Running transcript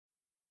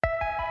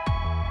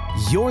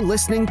You're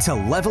listening to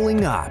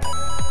Leveling Up,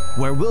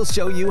 where we'll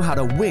show you how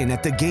to win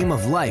at the game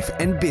of life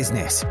and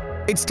business.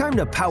 It's time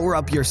to power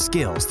up your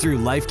skills through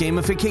life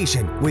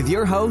gamification with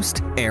your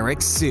host,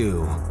 Eric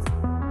Siu.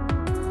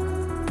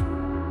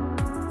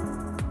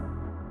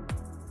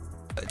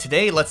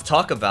 Today, let's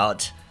talk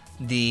about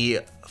the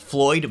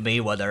Floyd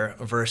Mayweather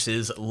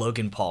versus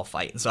Logan Paul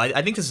fight. So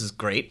I think this is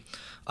great.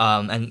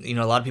 And,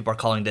 a lot of people are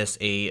calling this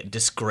a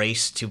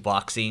disgrace to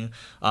boxing.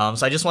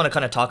 So I just want to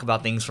kind of talk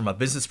about things from a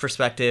business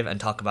perspective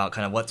and talk about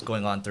kind of what's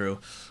going on through,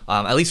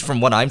 at least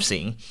from what I'm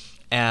seeing.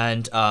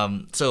 And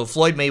so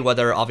Floyd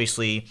Mayweather,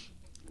 obviously,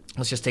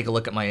 let's just take a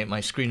look at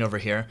my screen over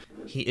here.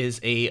 He is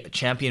a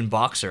champion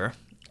boxer,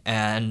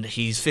 and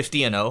he's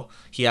 50-0.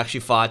 He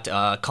actually fought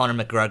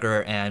Conor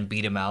McGregor and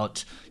beat him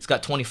out. He's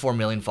got 24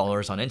 million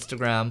followers on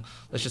Instagram.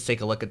 Let's just take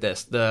a look at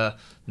this. The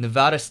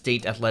Nevada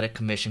State Athletic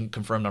Commission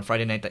confirmed on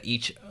Friday night that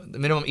the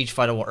minimum each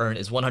fighter will earn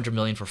is $100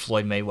 million for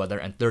Floyd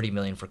Mayweather and $30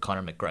 million for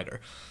Conor McGregor.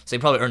 So he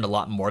probably earned a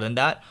lot more than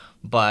that.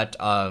 But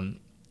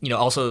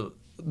also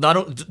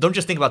don't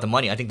just think about the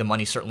money. I think the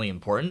money's certainly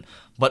important,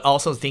 but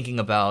also thinking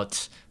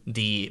about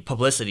the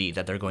publicity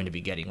that they're going to be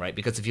getting, right?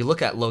 Because if you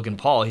look at Logan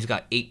Paul, he's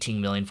got 18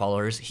 million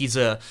followers. He's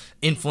a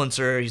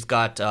influencer. He's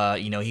got,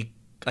 I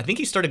think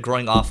he started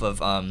growing off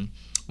of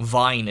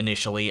Vine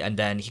initially, and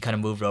then he kind of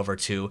moved over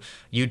to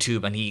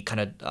YouTube, and he kind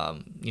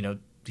of,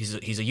 he's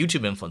a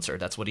YouTube influencer.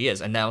 That's what he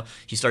is. And now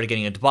he started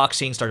getting into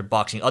boxing, started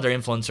boxing other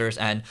influencers,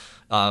 and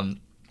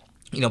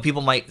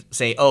people might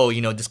say,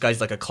 this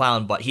guy's like a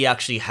clown, but he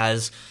actually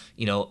has,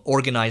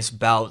 organized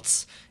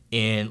bouts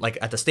in like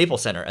at the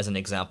Staples Center as an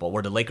example,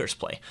 where the Lakers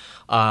play.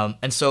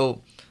 And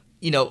so,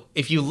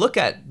 if you look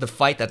at the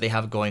fight that they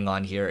have going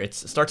on here, it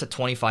starts at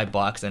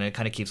 $25 and it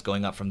kind of keeps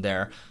going up from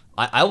there.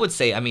 I would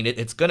say,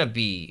 it's going to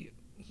be,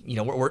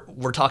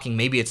 we're talking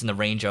maybe it's in the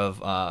range of,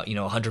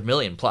 100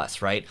 million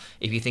plus, right?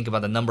 If you think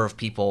about the number of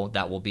people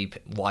that will be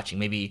watching,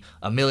 maybe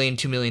 1 million,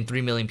 2 million,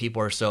 3 million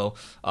people or so.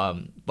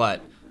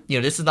 But,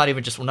 this is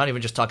we're not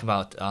even just talking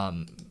about,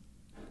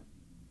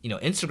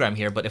 Instagram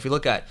here, but if we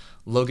look at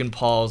Logan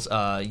Paul's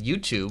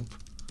YouTube,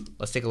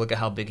 let's take a look at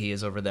how big he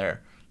is over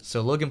there.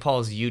 So Logan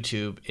Paul's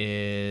YouTube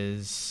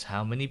is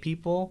how many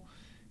people?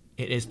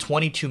 It is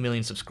 22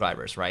 million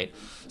subscribers, right?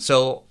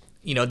 So,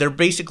 they're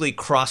basically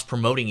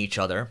cross-promoting each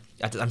other.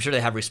 I'm sure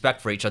they have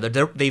respect for each other.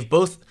 They've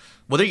both,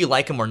 whether you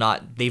like them or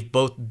not, they've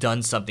both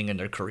done something in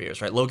their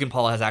careers, right? Logan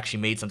Paul has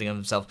actually made something of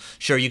himself.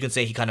 Sure, you can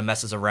say he kind of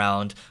messes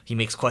around. He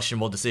makes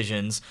questionable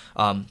decisions.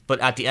 But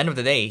at the end of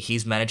the day,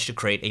 he's managed to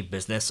create a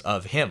business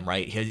of him,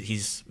 right?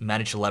 He's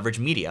managed to leverage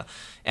media.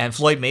 And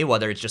Floyd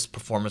Mayweather is just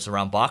performance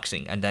around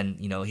boxing. And then,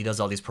 he does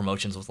all these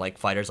promotions with like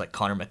fighters like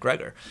Conor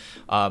McGregor.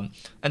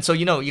 And so,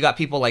 you got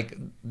people like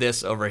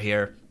this over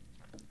here.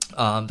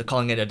 They're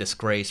calling it a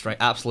disgrace, right?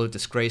 Absolute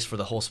disgrace for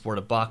the whole sport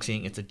of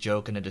boxing. It's a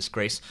joke and a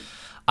disgrace.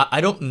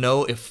 I don't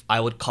know if I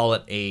would call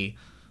it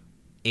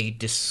a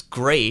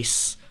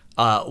disgrace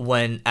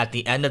when at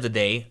the end of the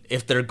day,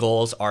 if their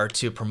goals are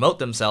to promote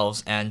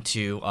themselves and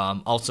to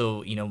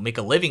also, make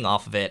a living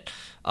off of it,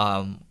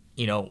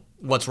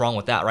 what's wrong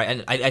with that, right?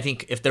 And I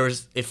think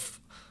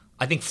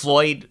I think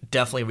Floyd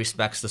definitely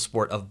respects the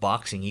sport of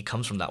boxing. He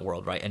comes from that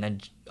world, right? And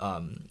then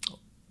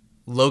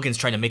Logan's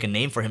trying to make a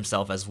name for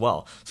himself as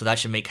well. So that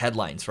should make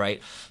headlines,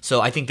 right?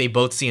 So I think they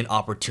both see an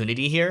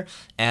opportunity here.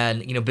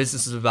 And,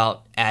 business is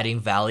about adding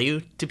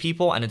value to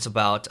people, and it's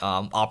about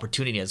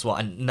opportunity as well.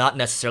 And not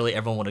necessarily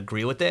everyone would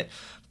agree with it.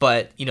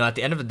 But, at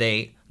the end of the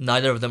day,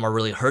 neither of them are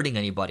really hurting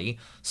anybody.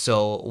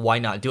 So why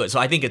not do it? So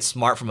I think it's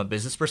smart from a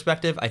business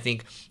perspective. I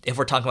think if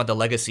we're talking about the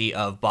legacy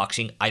of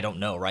boxing, I don't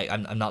know, right?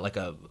 I'm not like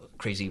a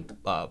crazy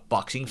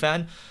boxing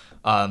fan.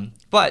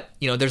 But,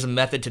 there's a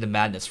method to the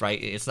madness,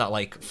 right? It's not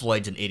like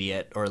Floyd's an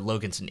idiot or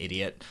Logan's an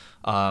idiot.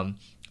 And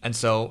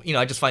so,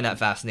 I just find that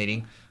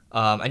fascinating.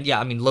 And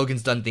yeah,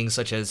 Logan's done things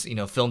such as,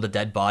 filmed a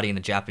dead body in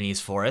a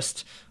Japanese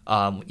forest,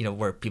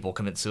 where people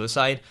commit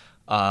suicide.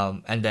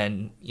 And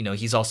then,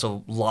 he's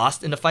also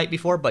lost in a fight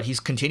before, but he's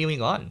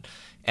continuing on.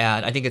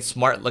 And I think it's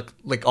smart,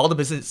 like all the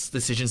business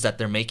decisions that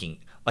they're making.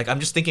 Like,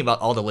 I'm just thinking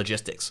about all the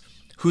logistics.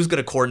 Who's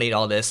going to coordinate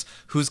all this?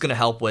 Who's going to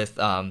help with,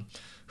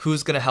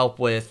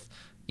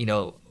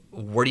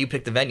 where do you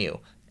pick the venue?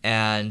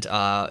 And,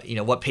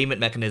 what payment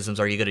mechanisms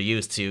are you going to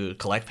use to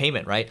collect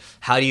payment, right?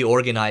 How do you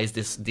organize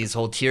these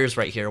whole tiers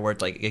right here where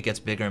it gets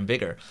bigger and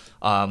bigger?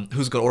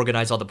 Who's going to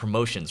organize all the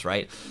promotions,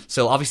 right?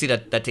 So obviously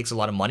that takes a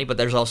lot of money, but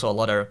there's also a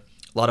lot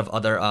of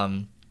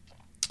other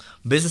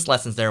business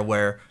lessons there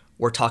where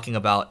we're talking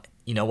about,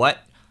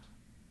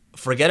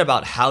 forget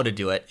about how to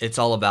do it. It's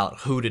all about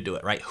who to do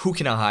it, right? Who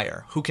can I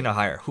hire? Who can I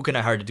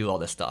hire to do all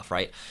this stuff,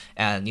 right?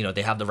 And,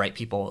 they have the right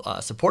people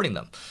supporting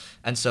them.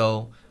 And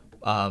so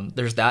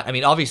there's that.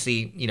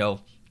 Obviously,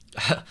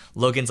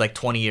 Logan's like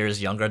 20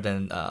 years younger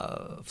than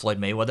Floyd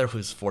Mayweather,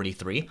 who's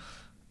 43.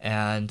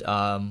 And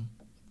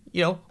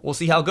we'll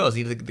see how it goes.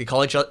 They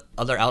call each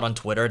other out on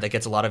Twitter. That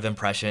gets a lot of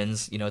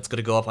impressions. It's going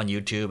to go up on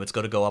YouTube. It's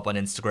going to go up on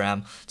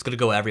Instagram. It's going to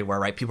go everywhere,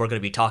 right? People are going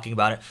to be talking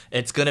about it.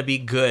 It's going to be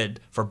good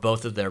for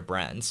both of their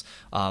brands.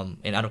 And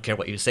I don't care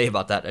what you say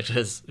about that. It's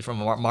just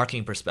from a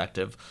marketing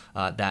perspective,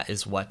 that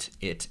is what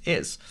it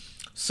is.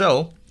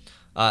 So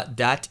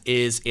that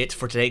is it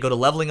for today. Go to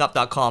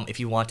levelingup.com if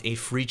you want a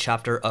free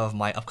chapter of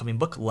my upcoming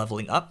book,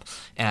 Leveling Up.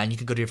 And you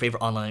can go to your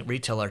favorite online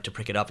retailer to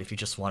pick it up if you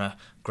just want to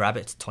grab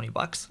it. It's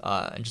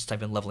 $20. And just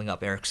type in Leveling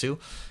Up Eric Siu.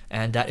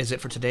 And that is it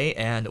for today,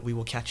 and we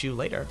will catch you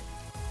later.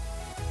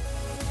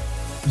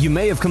 You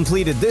may have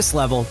completed this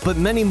level, but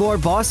many more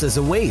bosses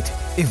await.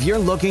 If you're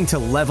looking to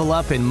level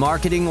up in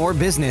marketing or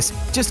business,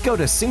 just go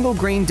to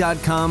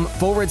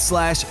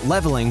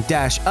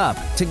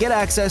singlegrain.com/leveling-up to get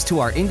access to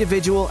our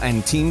individual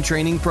and team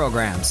training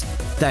programs.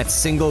 That's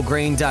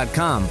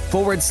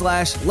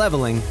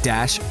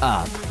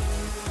singlegrain.com/leveling-up.